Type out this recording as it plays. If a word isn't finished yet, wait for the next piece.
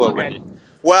all good.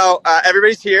 Well,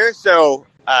 everybody's here, so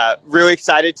really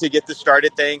excited to get this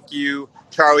started. Thank you,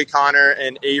 Charlie, Connor,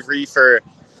 and Avery for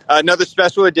another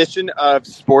special edition of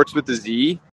Sports with the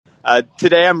Z.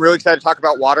 Today, I'm really excited to talk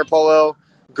about water polo.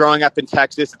 Growing up in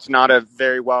Texas, it's not a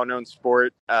very well-known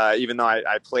sport, even though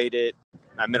I played it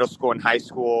in middle school and high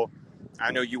school.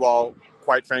 I know you all,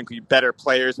 quite frankly, better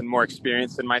players and more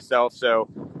experienced than myself, so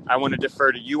I want to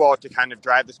defer to you all to kind of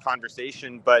drive this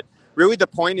conversation. But really, the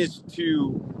point is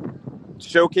to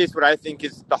showcase what I think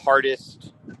is the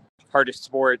hardest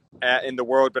sport in the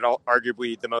world, but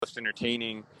arguably the most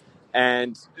entertaining.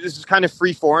 And this is kind of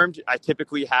free formed. I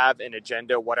typically have an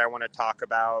agenda, what I want to talk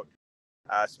about,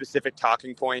 specific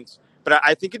talking points. But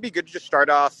I think it'd be good to just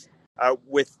start off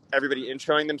with everybody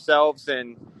introing themselves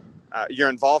and your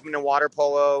involvement in water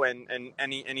polo and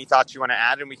any thoughts you want to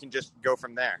add, and we can just go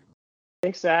from there.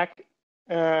 Thanks, Zach.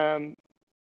 I'm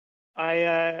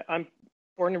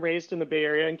born and raised in the Bay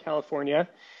Area in California,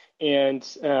 and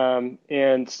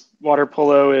water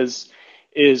polo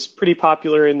is pretty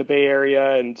popular in the Bay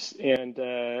Area and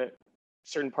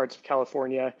certain parts of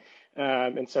California.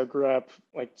 And so grew up,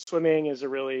 like, swimming is a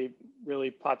really,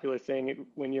 really popular thing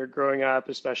when you're growing up,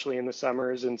 especially in the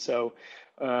summers. And so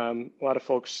a lot of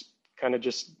folks kind of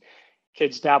just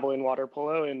kids dabble in water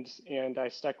polo, and I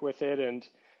stuck with it and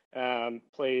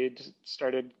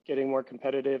started getting more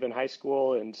competitive in high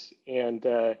school, and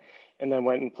then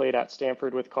went and played at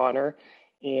Stanford with Connor,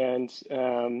 and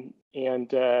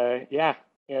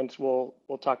we'll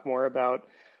talk more about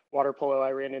water polo.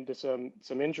 I ran into some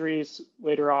injuries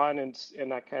later on, and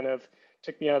that kind of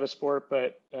took me out of the sport,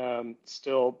 but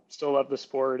still love the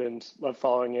sport and love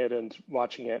following it and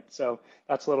watching it. So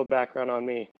that's a little background on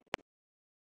me.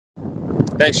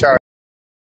 Thanks, Charlie.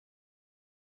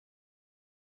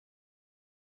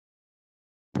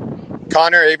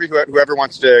 Connor, Avery, whoever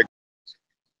wants to.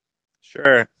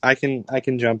 Sure, I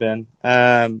can jump in.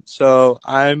 So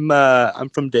I'm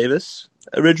from Davis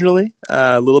originally,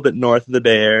 a little bit north of the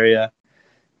Bay Area.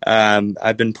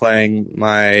 I've been playing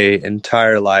my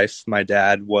entire life. My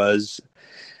dad was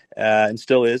and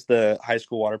still is the high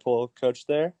school water polo coach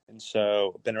there, and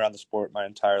so I've been around the sport my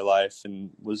entire life and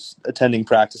was attending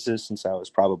practices since I was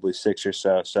probably 6 or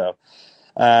so. So,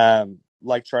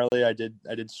 like Charlie, I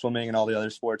did swimming and all the other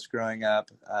sports growing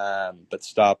up, but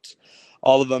stopped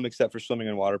all of them except for swimming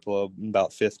and water polo in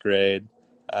about fifth grade.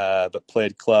 But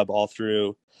played club all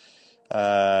through,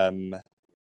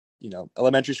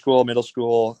 elementary school, middle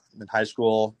school, and high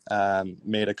school.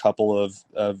 Made a couple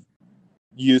of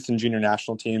youth and junior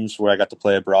national teams where I got to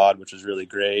play abroad, which was really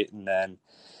great. And then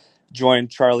joined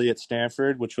Charlie at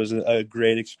Stanford, which was a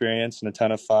great experience and a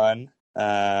ton of fun.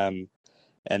 And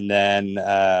then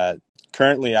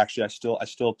currently, actually, I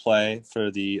still play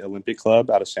for the Olympic Club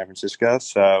out of San Francisco.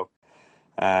 So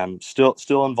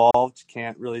still involved.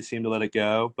 Can't really seem to let it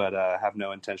go, but have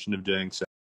no intention of doing so.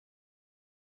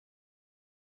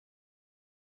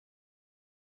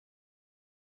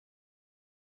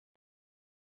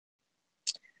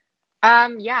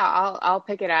 I'll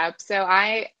pick it up. So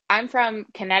I'm from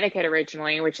Connecticut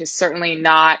originally, which is certainly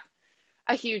not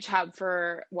a huge hub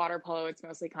for water polo. It's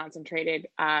mostly concentrated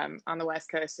on the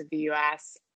west coast of the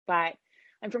U.S. But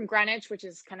I'm from Greenwich, which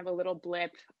is kind of a little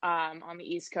blip on the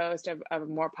east coast of a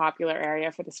more popular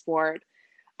area for the sport.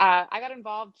 I got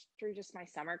involved through just my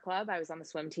summer club. I was on the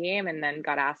swim team and then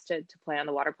got asked to play on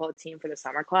the water polo team for the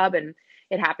summer club. And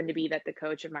it happened to be that the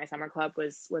coach of my summer club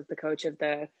was the coach of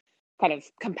the kind of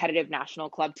competitive national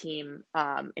club team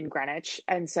in Greenwich.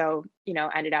 And so,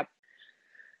 ended up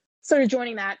sort of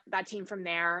joining that team from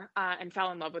there and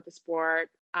fell in love with the sport.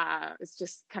 It's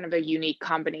just kind of a unique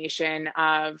combination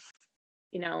of,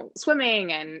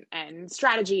 swimming and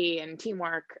strategy and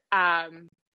teamwork. And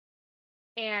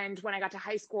when I got to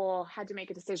high school, had to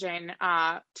make a decision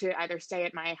to either stay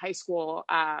at my high school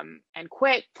and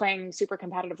quit playing super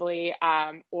competitively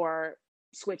or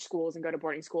switch schools and go to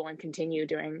boarding school and continue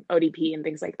doing ODP and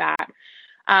things like that.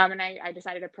 And I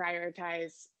decided to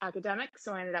prioritize academics.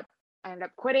 So I ended up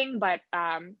quitting, but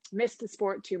missed the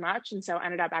sport too much. And so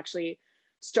ended up actually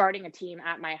starting a team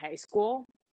at my high school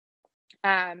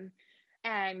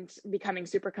and becoming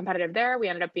super competitive there. We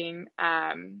ended up being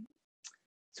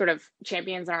sort of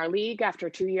champions in our league after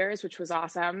 2 years, which was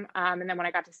awesome. And then when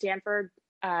I got to Stanford,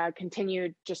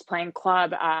 continued just playing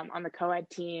club on the co-ed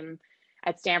team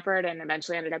at Stanford, and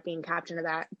eventually ended up being captain of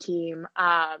that team.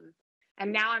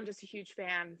 And now I'm just a huge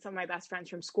fan. Some of my best friends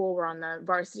from school were on the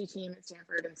varsity team at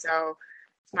Stanford. And so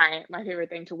it's my favorite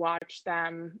thing to watch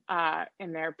them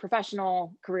in their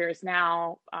professional careers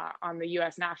now on the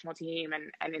U.S. national team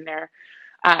and in their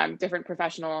different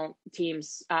professional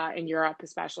teams in Europe,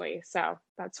 especially. So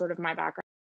that's sort of my background.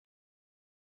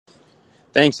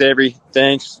 Thanks, Avery.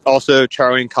 Thanks also,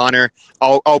 Charlie and Connor.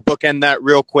 I'll bookend that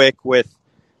real quick with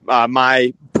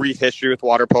my brief history with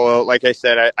water polo. Like I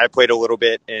said, I played a little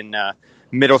bit in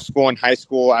middle school and high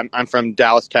school. I'm from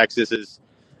Dallas, Texas, as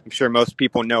I'm sure most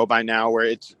people know by now, where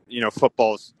it's,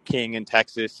 football's king in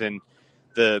Texas, and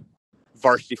the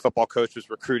varsity football coach was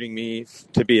recruiting me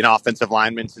to be an offensive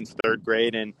lineman since third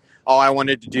grade, and all I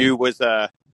wanted to do was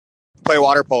play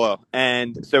water polo.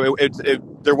 And so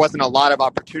there wasn't a lot of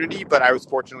opportunity, but I was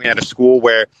fortunately at a school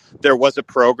where there was a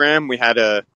program. We had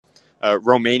a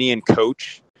Romanian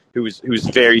coach who was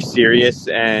very serious,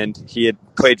 and he had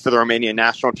played for the Romanian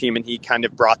national team, and he kind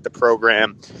of brought the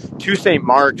program to St.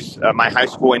 Mark's, my high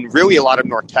school, and really a lot of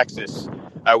North Texas.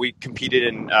 We competed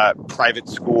in private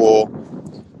school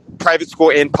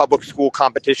and public school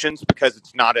competitions because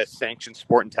it's not a sanctioned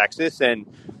sport in Texas. And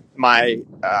my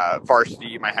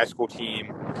my high school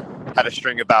team had a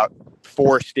string about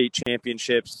 4 state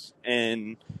championships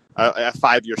in a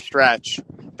 5-year stretch.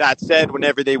 That said,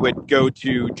 whenever they would go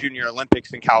to Junior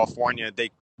Olympics in California, they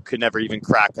could never even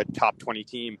crack a top 20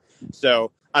 team.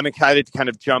 So I'm excited to kind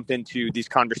of jump into these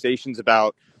conversations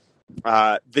about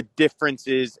the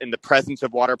differences in the presence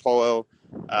of water polo,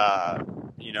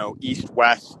 East,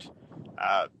 West,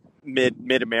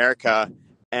 mid America,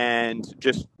 and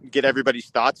just get everybody's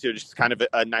thoughts here. Just kind of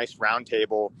a nice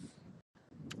roundtable.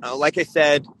 Like I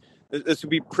said, this will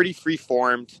be pretty free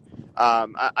formed.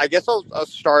 I guess I'll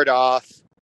start off.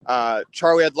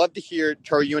 Charlie, I'd love to hear,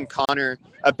 Charlie, you and Connor,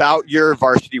 about your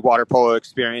varsity water polo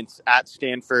experience at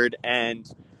Stanford and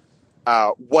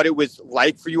what it was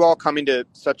like for you all coming to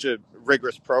such a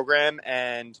rigorous program,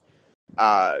 and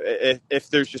if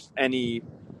there's just any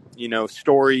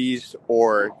stories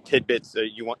or tidbits that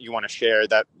you want to share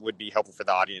that would be helpful for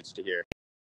the audience to hear.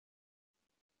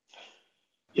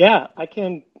 Yeah, I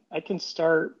can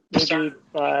start maybe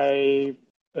by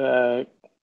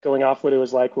going off what it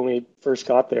was like when we first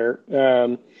got there.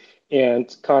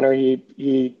 And Connor,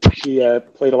 he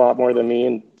played a lot more than me,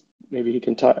 and maybe he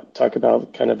can talk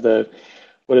about kind of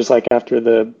what it's like after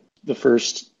the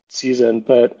first season,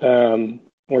 but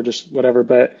or just whatever.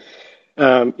 But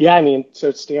yeah, I mean,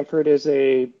 so Stanford is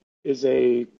a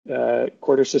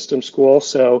quarter system school,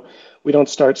 so we don't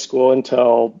start school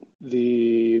until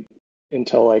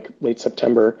like late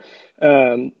September.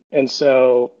 And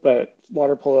so, but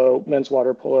men's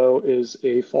water polo is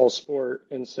a fall sport,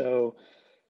 and so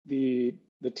the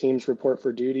teams report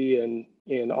for duty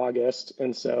in August,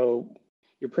 and so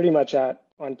you're pretty much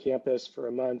on campus for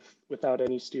a month without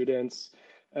any students,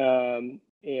 and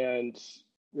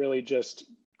really just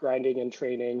grinding and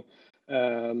training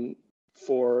to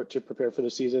prepare for the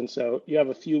season. So you have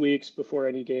a few weeks before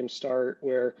any games start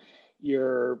where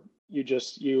you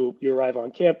arrive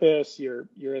on campus, you're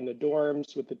in the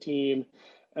dorms with the team,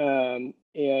 and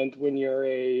when you're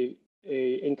a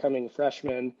incoming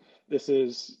freshman, this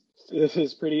is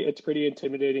pretty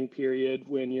intimidating period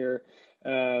when you're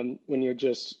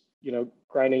just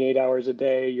grinding 8 hours a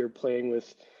day. You're playing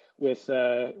with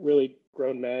really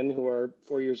grown men who are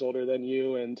 4 years older than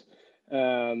you, and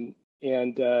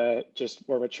just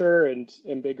more mature and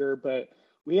bigger. But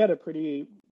we had a pretty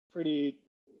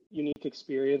unique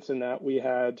experience in that we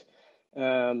had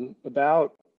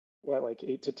about like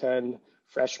 8 to 10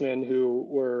 freshmen who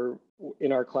were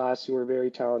in our class who were very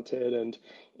talented,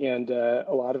 and a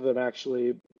lot of them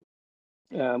actually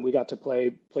we got to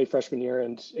play freshman year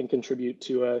and contribute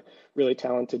to a really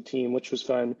talented team, which was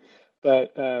fun.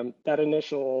 But that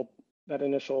initial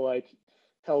like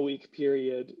hell week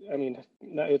period, I mean,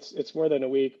 it's more than a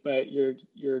week, but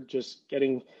you're just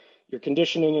getting your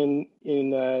conditioning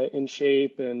in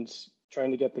shape and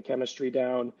trying to get the chemistry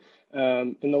down.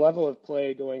 And the level of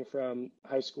play going from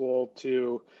high school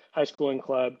and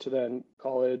club to then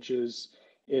college is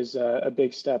a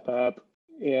big step up.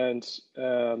 And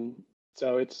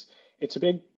so it's a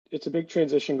big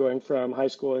transition going from high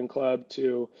school and club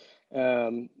to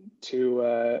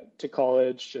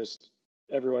college. Just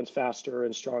everyone's faster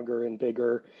and stronger and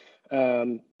bigger.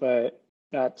 But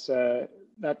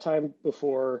that time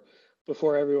before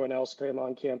everyone else came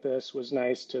on campus was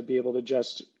nice to be able to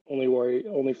just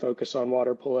only focus on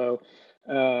water polo.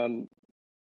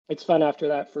 It's fun after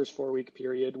that first 4 week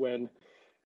period when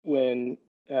you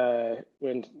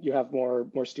have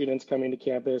more students coming to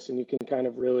campus, and you can kind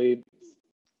of really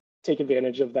take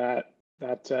advantage of that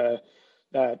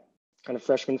kind of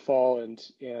freshman fall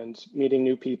and meeting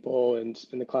new people and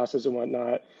in the classes and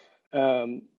whatnot.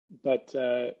 But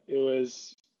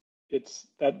it's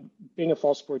that being a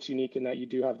fall sport's unique in that you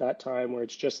do have that time where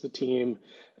it's just the team,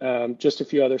 just a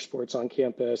few other sports on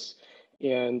campus,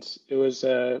 and it was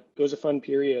a fun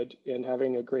period, and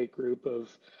having a great group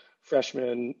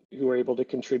freshmen who were able to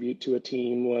contribute to a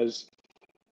team was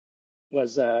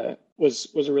a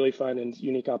really fun and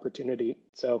unique opportunity.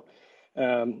 So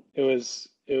it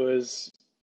was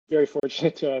very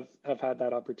fortunate to have had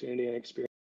that opportunity and experience.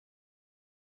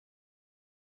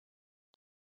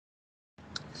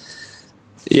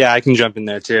 Yeah, I can jump in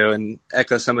there too and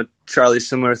echo some of Charlie's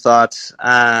similar thoughts.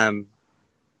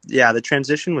 Yeah, the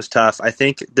transition was tough. I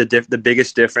think the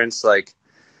biggest difference, like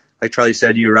Charlie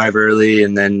said, you arrive early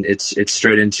and then it's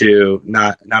straight into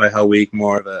not a hell week,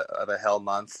 more of a hell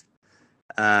month.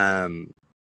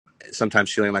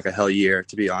 Sometimes feeling like a hell year,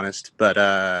 to be honest.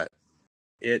 But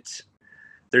it's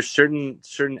there's certain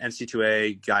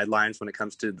NC2A guidelines when it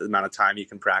comes to the amount of time you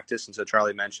can practice, and so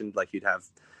Charlie mentioned like you'd have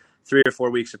 3 or 4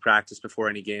 weeks of practice before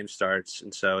any game starts,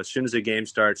 and so as soon as the game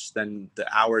starts, then the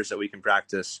hours that we can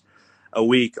practice a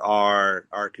week are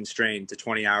constrained to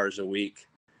 20 hours a week.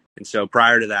 And so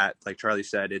prior to that, like Charlie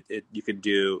said, you could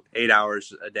do 8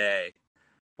 hours a day,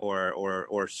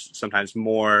 or sometimes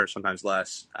more, sometimes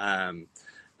less.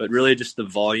 But really, just the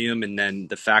volume, and then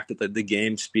the fact that the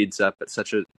game speeds up at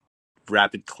such a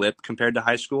rapid clip compared to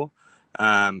high school.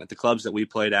 At the clubs that we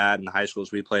played at and the high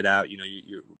schools we played at,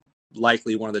 you're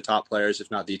likely one of the top players, if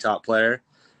not the top player.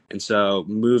 And so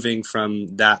moving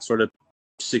from that sort of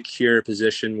secure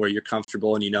position where you're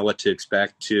comfortable and you know what to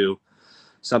expect to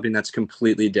something that's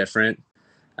completely different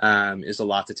is a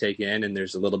lot to take in, and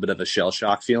there's a little bit of a shell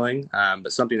shock feeling.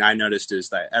 But something I noticed is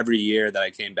that every year that I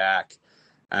came back,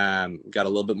 got a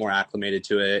little bit more acclimated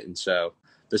to it, and so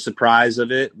the surprise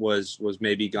of it was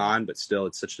maybe gone, but still,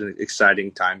 it's such an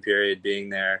exciting time period being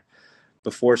there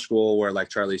before school, where, like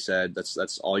Charlie said,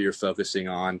 that's all you're focusing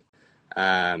on.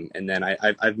 And then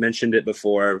I've mentioned it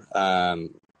before,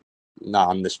 not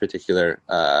on this particular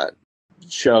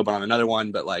show, but on another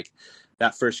one. But like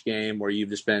that first game where you've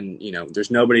just been,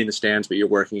 there's nobody in the stands, but you're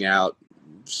working out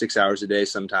 6 hours a day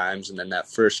sometimes, and then that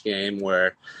first game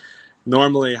where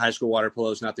normally high school water polo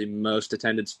is not the most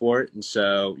attended sport, and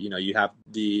so you have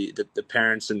the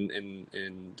parents and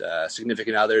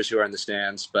significant others who are in the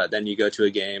stands, but then you go to a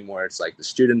game where it's like the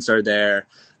students are there,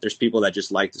 there's people that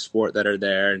just like the sport that are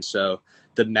there, and so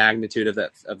the magnitude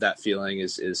of that feeling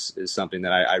is something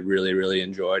that I really, really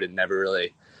enjoyed and never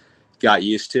really got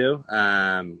used to.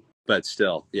 But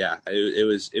still, yeah,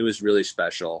 it was really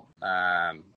special.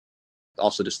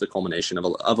 Also just the culmination of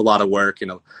a lot of work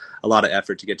and a lot of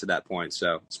effort to get to that point.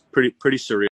 So it's pretty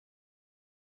surreal.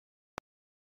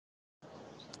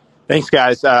 Thanks,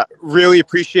 guys. Really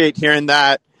appreciate hearing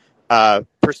that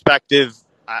perspective.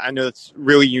 I know it's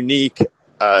really unique,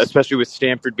 especially with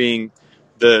Stanford being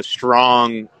the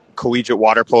strong collegiate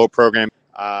water polo program.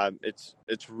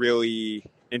 It's really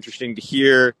interesting to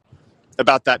hear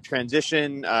about that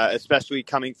transition, especially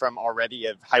coming from already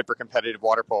a hyper-competitive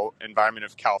water polo environment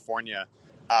of California.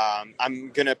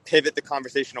 I'm going to pivot the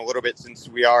conversation a little bit since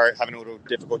we are having a little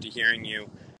difficulty hearing you.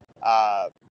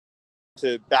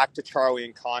 Back to Charlie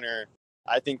and Connor.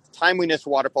 I think the timeliness of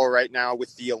water polo right now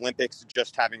with the Olympics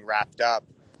just having wrapped up,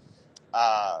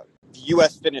 the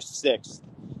U.S. finished sixth.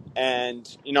 And,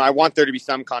 I want there to be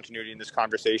some continuity in this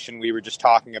conversation. We were just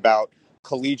talking about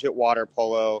collegiate water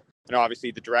polo, and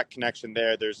obviously the direct connection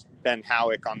there. There's Ben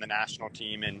Howick on the national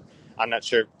team, and I'm not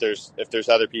sure if there's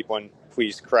other people, and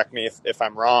please correct me if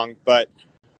I'm wrong. But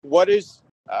what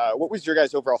was your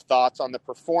guys' overall thoughts on the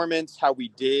performance, how we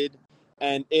did,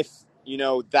 and if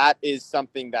that is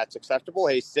something that's acceptable?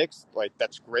 Hey, sixth, like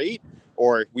that's great,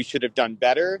 or we should have done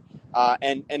better.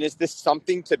 And is this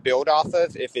something to build off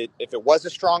of if it was a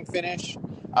strong finish?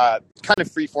 Kind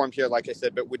of free form here, like I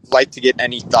said, but would like to get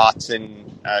any thoughts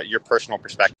and your personal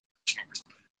perspective.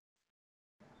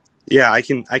 Yeah, I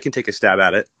can take a stab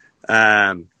at it.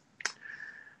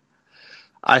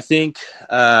 I think,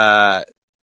 to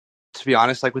be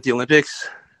honest, like with the Olympics,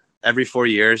 every 4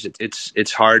 years,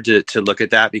 it's hard to look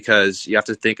at that because you have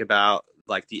to think about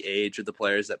like the age of the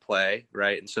players that play,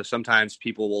 right? And so sometimes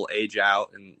people will age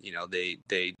out, and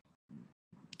they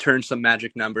turn some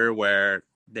magic number where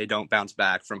they don't bounce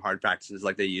back from hard practices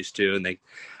like they used to, and they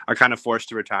are kind of forced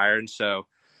to retire. And so,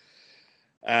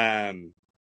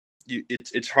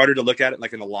 it's harder to look at it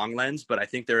like in a long lens, but I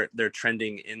think they're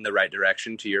trending in the right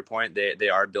direction. To your point, they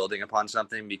are building upon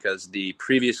something, because the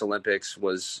previous Olympics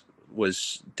was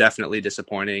definitely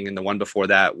disappointing, and the one before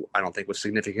that I don't think was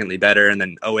significantly better, and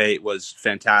then '08 was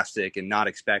fantastic and not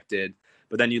expected.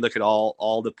 But then you look at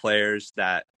all the players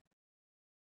that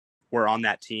were on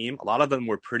that team, a lot of them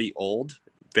were pretty old,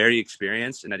 very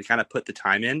experienced, and they kind of put the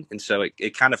time in, and so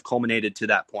it kind of culminated to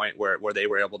that point where they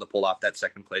were able to pull off that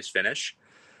second place finish.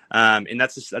 And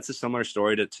that's a similar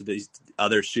story to these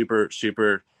other super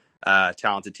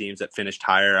talented teams that finished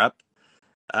higher up.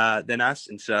 than us,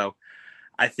 and so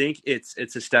I think it's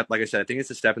a step. Like I said, I think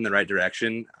it's a step in the right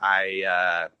direction.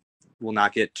 I will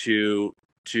not get too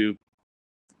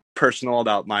personal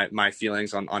about my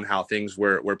feelings on how things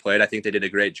were played. I think they did a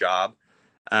great job.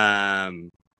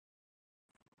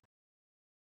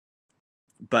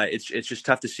 But it's just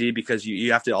tough to see because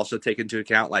you have to also take into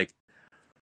account, like,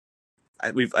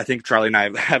 I think Charlie and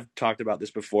I have talked about this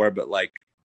before, but like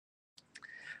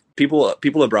people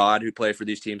abroad who play for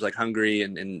these teams like Hungary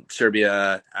and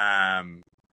Serbia,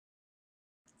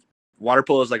 water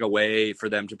polo is like a way for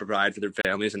them to provide for their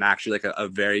families and actually like a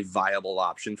very viable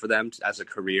option for them as a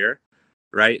career,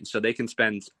 right? So they can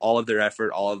spend all of their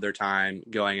effort, all of their time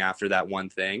going after that one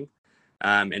thing.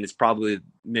 And it's probably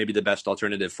maybe the best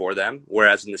alternative for them.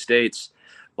 Whereas in the States,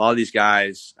 a lot of these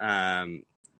guys,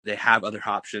 they have other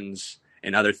options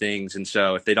and other things. And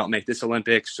so if they don't make this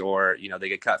Olympics, or, they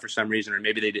get cut for some reason, or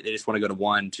maybe they just want to go to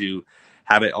one to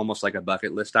have it almost like a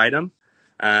bucket list item,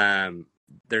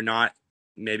 they're not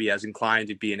maybe as inclined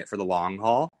to be in it for the long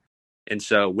haul. And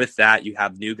so with that, you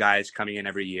have new guys coming in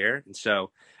every year. And so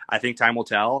I think time will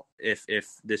tell if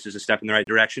this is a step in the right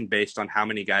direction based on how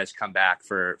many guys come back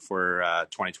for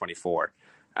 2024.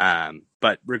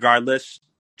 But regardless,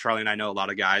 Charlie and I know a lot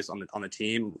of guys on the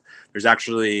team. There's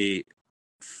actually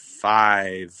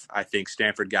 5, I think,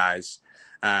 Stanford guys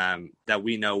that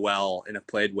we know well and have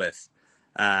played with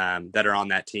that are on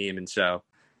that team. And so,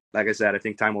 like I said, I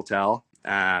think time will tell,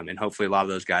 and hopefully a lot of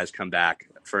those guys come back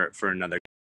for another.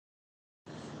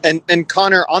 And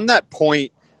Connor, on that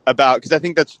point about, because I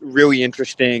think that's really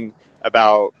interesting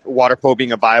about water polo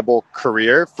being a viable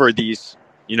career for these,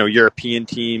 European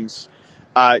teams.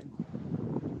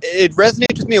 It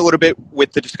resonates with me a little bit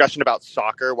with the discussion about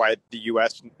soccer, why the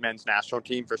U.S. men's national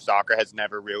team for soccer has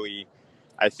never really,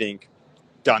 I think,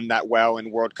 done that well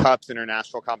in World Cups,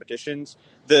 international competitions.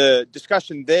 The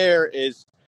discussion there is,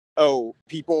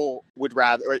 people would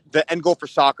rather, or the end goal for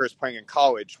soccer is playing in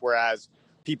college, whereas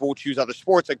people will choose other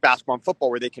sports like basketball and football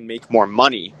where they can make more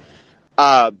money.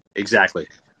 Exactly.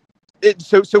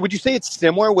 So would you say it's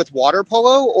similar with water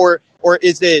polo, or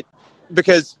is it,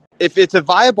 because if it's a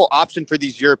viable option for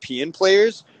these European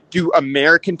players, do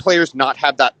American players not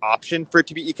have that option for it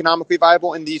to be economically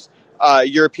viable in these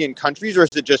European countries, or is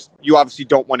it just you obviously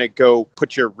don't want to go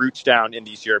put your roots down in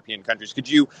these European countries? Could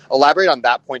you elaborate on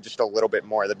that point just a little bit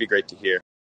more? That'd be great to hear.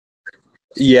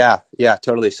 Yeah,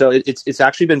 totally. So it's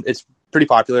actually it's pretty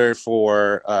popular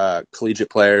for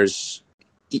collegiate players,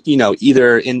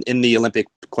 either in the Olympic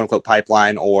quote unquote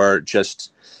pipeline, or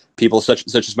just people such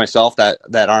as myself that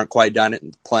aren't quite done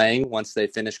it playing once they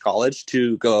finish college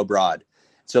to go abroad.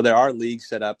 So there are leagues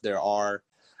set up. There are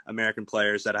American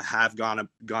players that have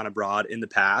gone abroad in the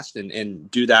past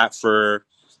and do that for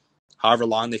however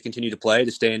long they continue to play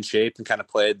to stay in shape and kind of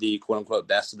play the quote unquote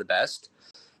best of the best.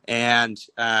 And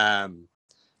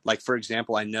like, for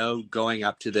example, I know going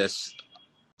up to this,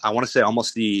 I want to say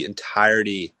almost the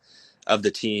entirety of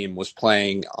the team was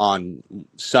playing on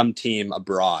some team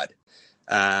abroad.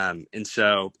 And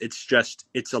so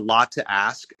it's a lot to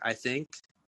ask, I think,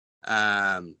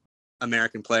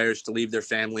 American players to leave their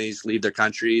families, leave their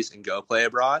countries, and go play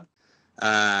abroad.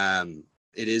 It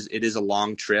is a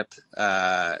long trip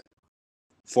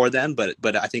for them,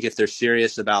 but I think if they're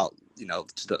serious about,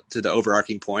 to the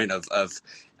overarching point of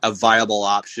a viable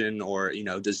option, or,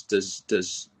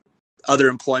 does other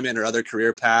employment or other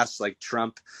career paths like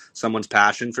trump someone's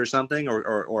passion for something,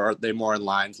 or are they more in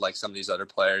lines like some of these other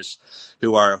players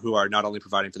who are not only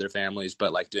providing for their families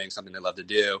but like doing something they love to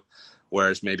do,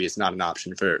 whereas maybe it's not an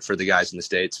option for the guys in the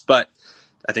States. But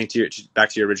I think back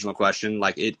to your original question,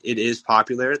 like it is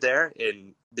popular there.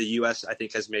 In the US, I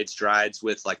think has made strides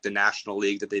with like the national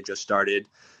league that they just started.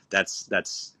 That's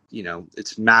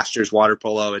it's masters water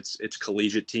polo, it's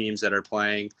collegiate teams that are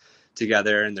playing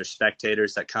together, and there's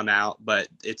spectators that come out, but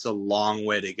it's a long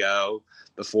way to go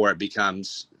before it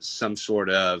becomes some sort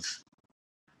of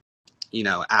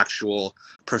actual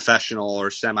professional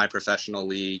or semi-professional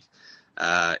league.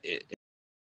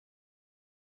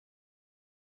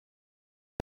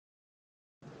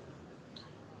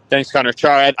 Thanks, Connor.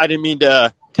 Charlie, I didn't mean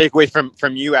to take away from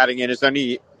you adding in. Is there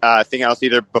any thing else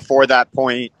either before that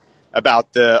point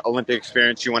about the Olympic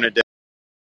experience you wanted to?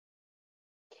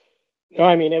 No,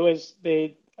 I mean, it was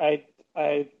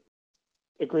I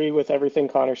agree with everything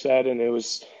Connor said, and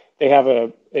they have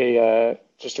a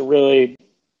just a really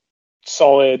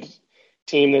solid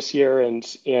team this year, and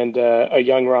a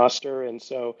young roster, and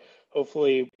so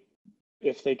hopefully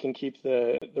if they can keep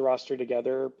the roster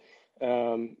together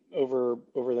over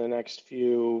the next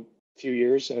few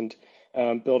years, and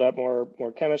build up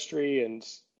more chemistry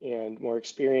and more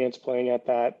experience playing at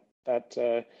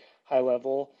that high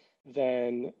level,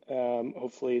 then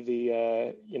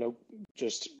hopefully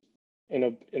just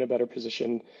in a better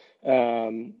position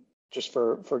just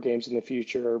for games in the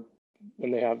future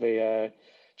when they have a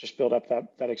just build up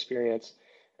that experience.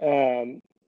 And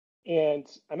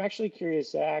I'm actually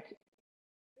curious, Zach.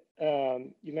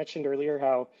 You mentioned earlier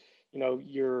how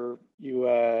you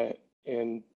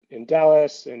in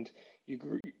Dallas, and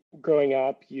growing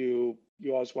up you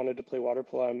always wanted to play water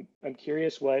polo. I'm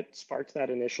curious what sparked that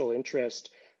initial interest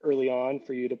early on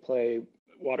for you to play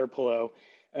water polo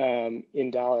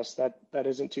in Dallas. That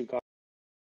isn't too common.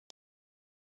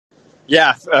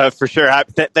 Yeah, for sure.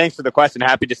 Thanks for the question.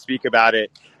 Happy to speak about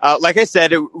it. Like I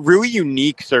said, a really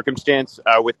unique circumstance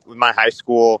with my high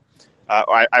school.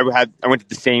 I went to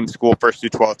the same school first through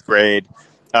 12th grade,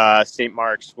 St.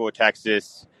 Mark's School of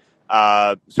Texas.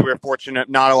 So we were fortunate.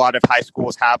 Not a lot of high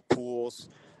schools have pools.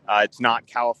 It's not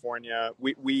California.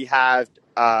 We had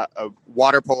a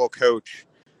water polo coach,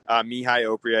 Mihai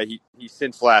Opria. He's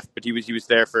since left, but he was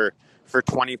there for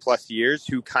 20 plus years.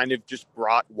 Who kind of just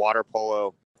brought water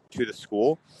polo to the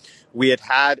school. We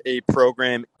had a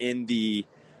program in the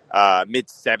mid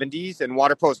 70s, and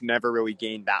water polo's never really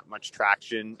gained that much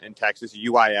traction in Texas.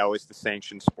 UIL is the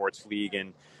sanctioned sports league,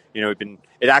 and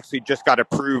it actually just got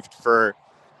approved for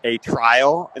a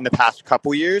trial in the past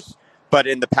couple years, but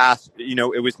in the past,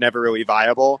 it was never really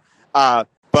viable.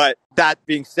 But that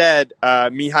being said,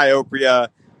 Mihai Opria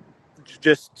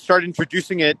just started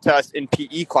introducing it to us in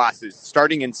PE classes,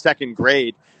 starting in second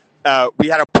grade. We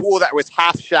had a pool that was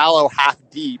half shallow, half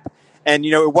deep. And,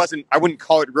 I wouldn't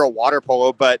call it real water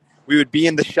polo, but we would be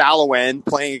in the shallow end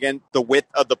playing against the width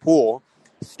of the pool,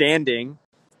 standing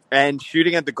and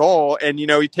shooting at the goal. And,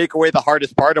 you take away the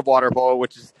hardest part of water polo,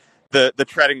 which is the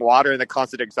treading water and the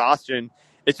constant exhaustion.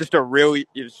 It's just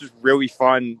really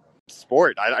fun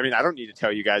sport. I mean, I don't need to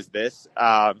tell you guys this.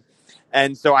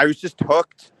 And so I was just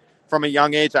hooked from a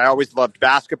young age. I always loved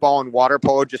basketball and water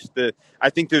polo. I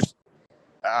think there's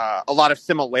a lot of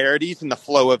similarities in the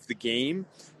flow of the game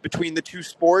between the two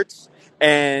sports.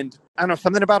 And I don't know,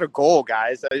 something about a goal,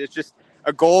 guys. It's just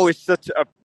a goal is such a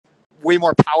way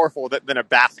more powerful than a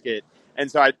basket.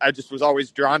 And so I just was always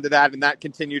drawn to that. And that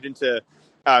continued into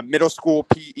middle school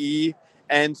PE.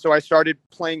 And so I started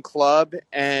playing club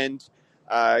and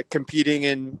competing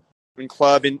in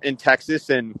club in Texas,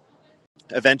 and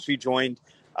eventually joined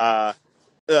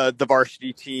the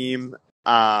varsity team.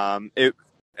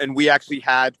 And we actually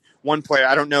had one player.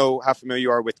 I don't know how familiar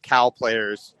you are with Cal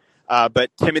players,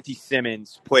 but Timothy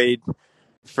Simmons played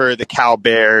for the Cal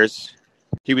Bears.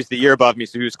 He was the year above me,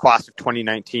 so he was class of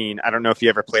 2019. I don't know if you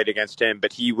ever played against him,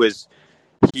 but he's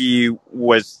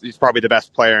probably the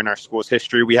best player in our school's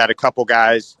history. We had a couple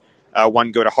guys,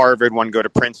 one go to Harvard, one go to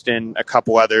Princeton, a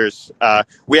couple others.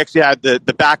 We actually had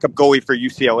the backup goalie for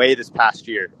UCLA this past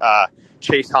year,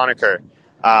 Chase Honecker.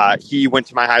 He went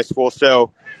to my high school,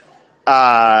 so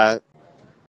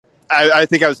I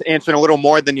think I was answering a little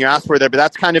more than you asked for there, but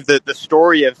that's kind of the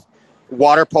story of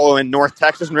water polo in North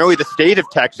Texas and really the state of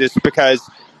Texas. Because,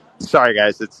 sorry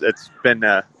guys, it's been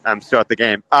I'm still at the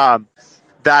game.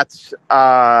 That's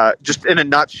just in a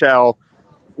nutshell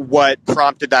what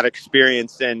prompted that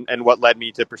experience and what led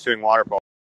me to pursuing water polo.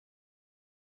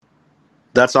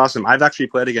 That's awesome. I've actually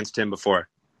played against him before.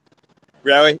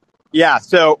 Really? Yeah.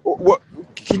 So,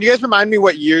 can you guys remind me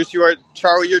what years you are,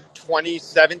 Charlie? You're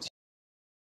 2017.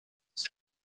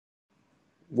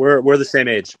 We're the same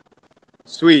age.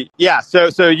 Sweet. Yeah.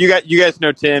 So you guys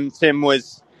know Tim.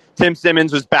 Tim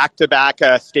Simmons was back-to-back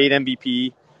state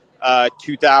MVP,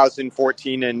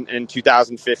 2014 and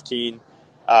 2015.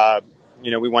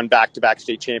 We won back-to-back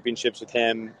state championships with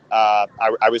him.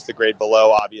 I was the grade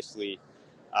below, obviously,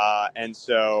 and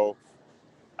so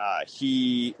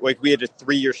we had a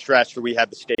 3-year stretch where we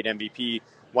had the state MVP.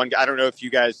 I don't know if you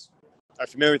guys are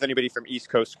familiar with anybody from East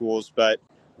Coast schools, but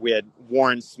we had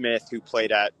Warren Smith, who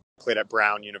played at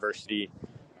Brown University.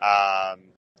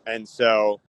 And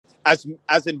so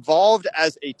as involved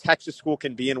as a Texas school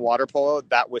can be in water polo,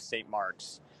 that was St.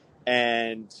 Mark's.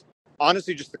 And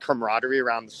honestly, just the camaraderie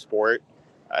around the sport.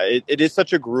 It is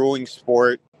such a grueling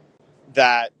sport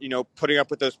that, putting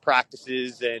up with those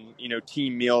practices and,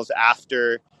 team meals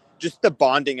after, just the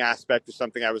bonding aspect was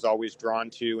something I was always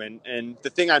drawn to. And the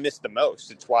thing I missed the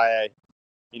most. It's why I,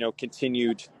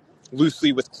 continued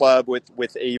loosely with club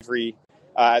with Avery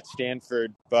at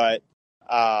Stanford. But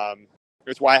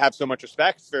it's why I have so much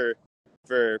respect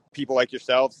for people like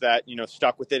yourselves that,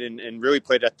 stuck with it and really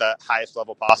played at the highest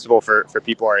level possible for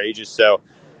people our ages. So,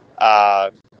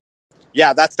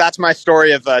 yeah, that's my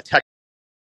story of tech.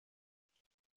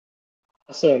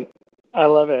 Awesome. I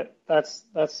love it. That's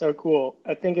so cool.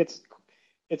 I think it's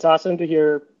awesome to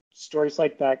hear stories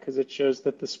like that because it shows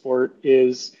that the sport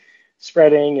is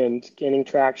spreading and gaining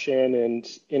traction and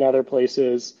in other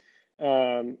places.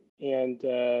 And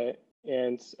I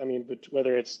mean, but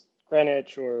whether it's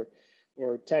Greenwich or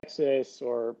Texas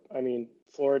or I mean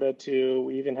Florida too.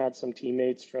 We even had some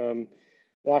teammates from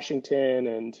Washington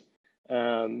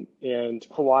and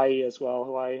Hawaii as well.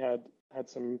 Hawaii had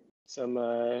some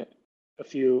a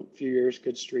few years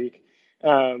good streak.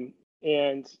 And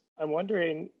I'm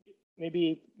wondering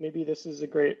maybe this is a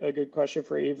good question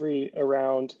for Avery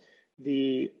around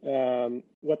the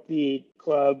what the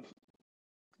club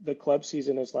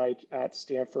season is like at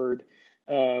Stanford.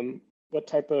 What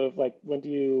type of like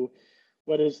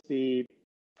what is the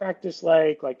practice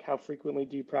like? Like how frequently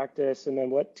do you practice? And then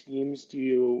what teams do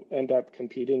you end up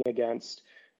competing against?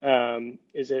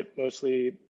 Is it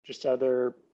mostly just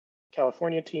other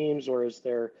California teams, or is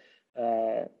there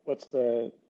what's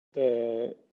the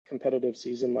competitive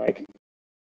season like?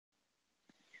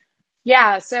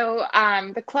 Yeah, so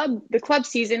the club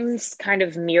seasons kind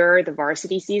of mirror the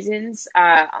varsity seasons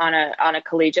on a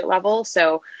collegiate level.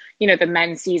 So, the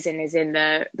men's season is in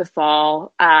the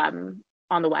fall on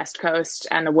the West Coast,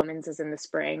 and the women's is in the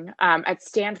spring. At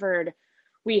Stanford,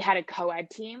 we had a co-ed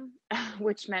team,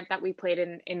 which meant that we played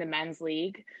in the men's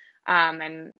league,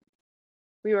 and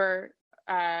we were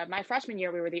my freshman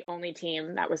year, we were the only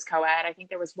team that was co-ed. I think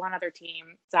there was one other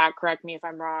team, Zach, correct me if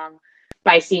I'm wrong,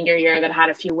 by senior year that had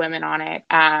a few women on it.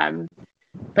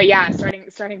 But yeah,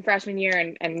 starting freshman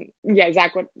year and yeah,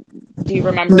 Zach, what do you No,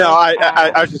 remember?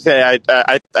 I was just say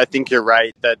I think you're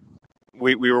right that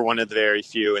we were one of the very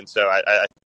few, and so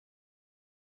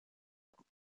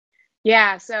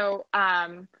Yeah, so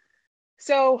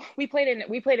we played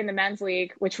in the men's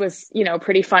league, which was,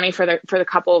 pretty funny for the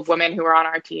couple of women who were on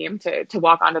our team to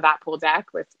walk onto that pool deck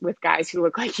with guys who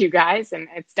look like you guys, and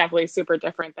it's definitely super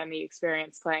different than the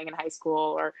experience playing in high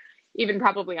school or even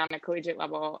probably on a collegiate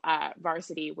level,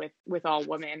 varsity with all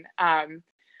women.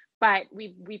 But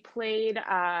we played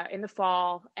in the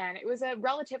fall, and it was a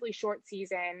relatively short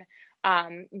season.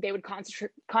 They would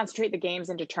concentrate the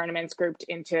games into tournaments grouped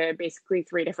into basically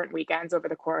 3 different weekends over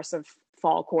the course of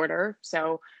fall quarter.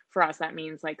 So for us, that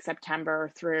means like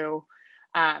September through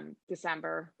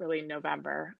December, really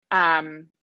November. And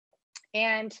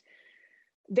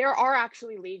there are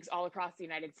actually leagues all across the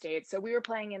United States. So we were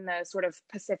playing in the sort of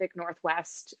Pacific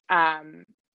Northwest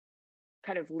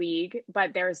kind of league,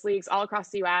 but there's leagues all across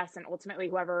the US, and ultimately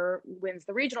whoever wins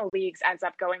the regional leagues ends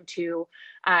up going to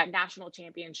national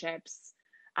championships,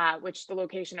 which the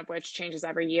location of which changes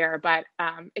every year, but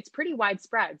it's pretty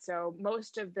widespread. So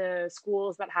most of the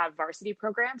schools that have varsity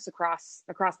programs across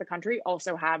the country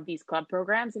also have these club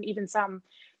programs, and even some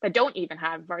that don't even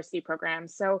have varsity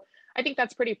programs. So I think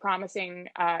that's pretty promising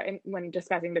when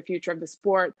discussing the future of the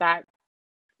sport, that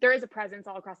there is a presence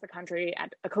all across the country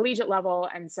at a collegiate level.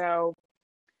 And so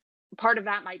part of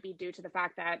that might be due to the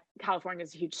fact that California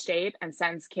is a huge state and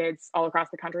sends kids all across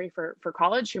the country for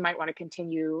college who might want to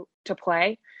continue to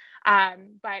play.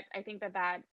 But I think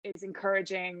that is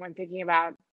encouraging when thinking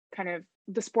about kind of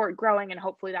the sport growing, and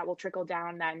hopefully that will trickle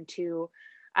down then to,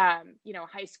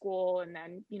 high school, and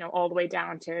then, all the way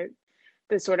down to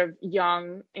the sort of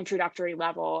young introductory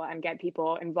level, and get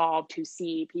people involved who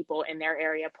see people in their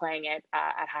area playing it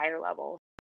at higher levels.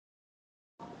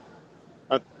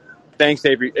 thanks,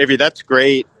 Avery. Avery, that's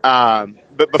great.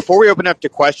 But before we open up to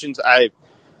questions,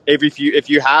 Avery, if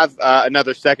you have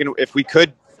another second, if we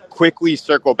could quickly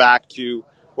circle back to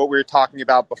what we were talking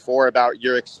about before about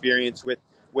your experience with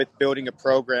building a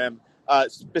program.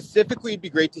 Specifically, it'd be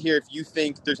great to hear if you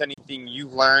think there's anything you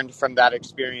learned from that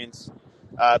experience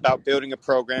about building a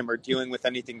program or dealing with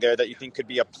anything there that you think could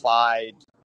be applied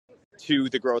to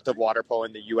the growth of water polo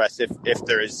in the U.S. If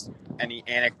there is any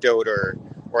anecdote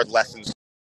or lessons.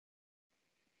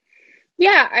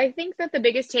 Yeah, I think that the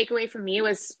biggest takeaway for me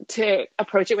was to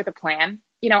approach it with a plan.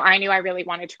 I knew I really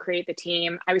wanted to create the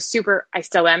team. I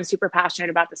still am super passionate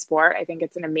about the sport. I think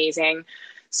it's an amazing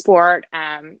sport,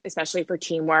 especially for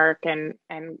teamwork and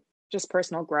just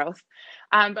personal growth.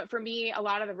 But for me, a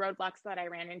lot of the roadblocks that I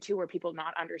ran into were people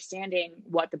not understanding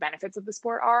what the benefits of the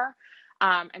sport are.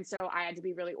 And so I had to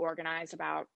be really organized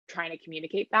about trying to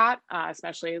communicate that,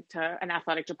 especially to an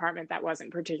athletic department that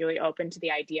wasn't particularly open to the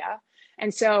idea.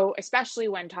 And so, especially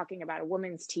when talking about a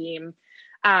women's team,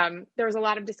 there was a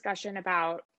lot of discussion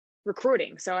about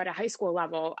recruiting. So at a high school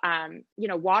level,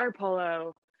 water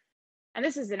polo, and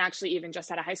this isn't actually even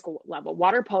just at a high school level,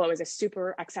 water polo is a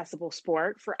super accessible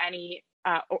sport for any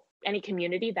any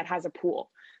community that has a pool.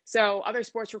 So other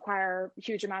sports require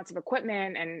huge amounts of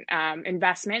equipment and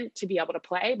investment to be able to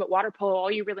play, but water polo,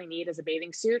 all you really need is a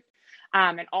bathing suit.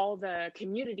 And all the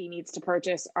community needs to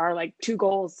purchase are like 2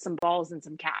 goals, some balls, and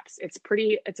some caps. It's a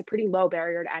pretty low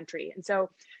barrier to entry. And so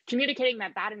communicating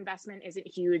that investment isn't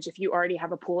huge if you already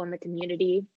have a pool in the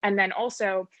community. And then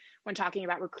also when talking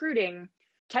about recruiting,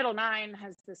 Title IX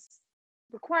has this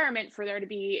requirement for there to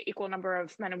be equal number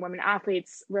of men and women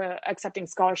athletes accepting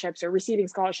scholarships or receiving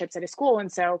scholarships at a school.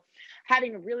 And so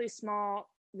having a really strong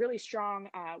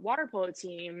water polo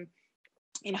team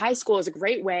in high school is a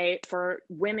great way for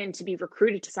women to be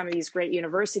recruited to some of these great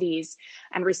universities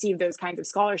and receive those kinds of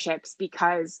scholarships,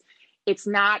 because it's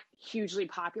not hugely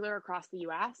popular across the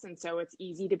US. And so it's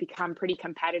easy to become pretty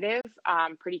competitive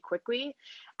pretty quickly.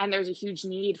 And there's a huge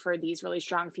need for these really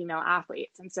strong female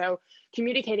athletes. And so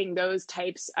communicating those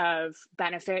types of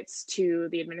benefits to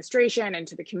the administration and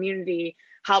to the community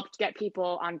helped get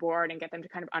people on board and get them to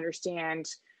kind of understand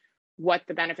what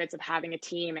the benefits of having a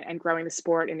team and growing the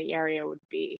sport in the area would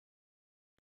be.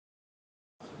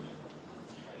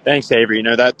 Thanks, Avery.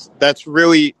 That's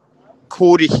really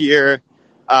cool to hear.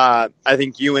 I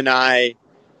think you and I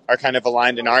are kind of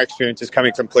aligned in our experiences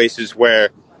coming from places where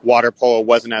water polo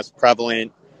wasn't as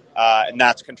prevalent, and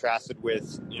that's contrasted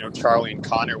with Charlie and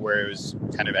Connor, where it was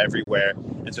kind of everywhere.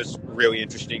 And so it's really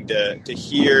interesting to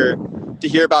hear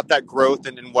about that growth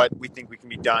and what we think we can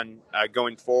be done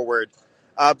going forward.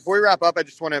 Before we wrap up, I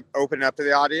just want to open it up to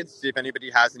the audience, see if anybody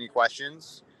has any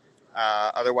questions.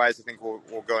 Otherwise, I think we'll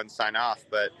go ahead and sign off.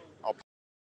 But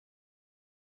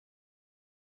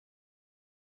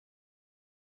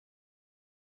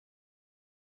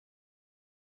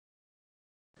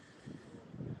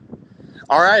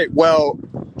all right. Well,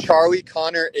 Charlie,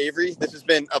 Connor, Avery, this has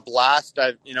been a blast.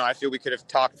 I feel we could have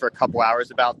talked for a couple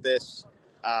hours about this,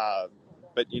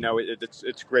 but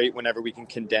it's great whenever we can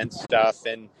condense stuff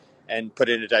and put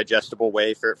it in a digestible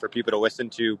way for people to listen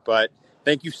to. But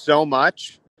thank you so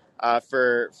much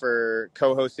for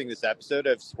co-hosting this episode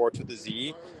of Sports with a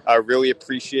Z. I really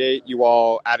appreciate you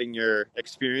all adding your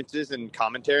experiences and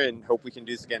commentary, and hope we can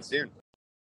do this again soon.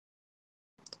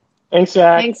 Thanks,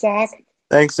 Zach. Thanks, Zach.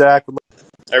 Thanks, Zach.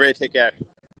 Everybody take care.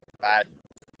 Bye.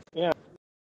 Yeah.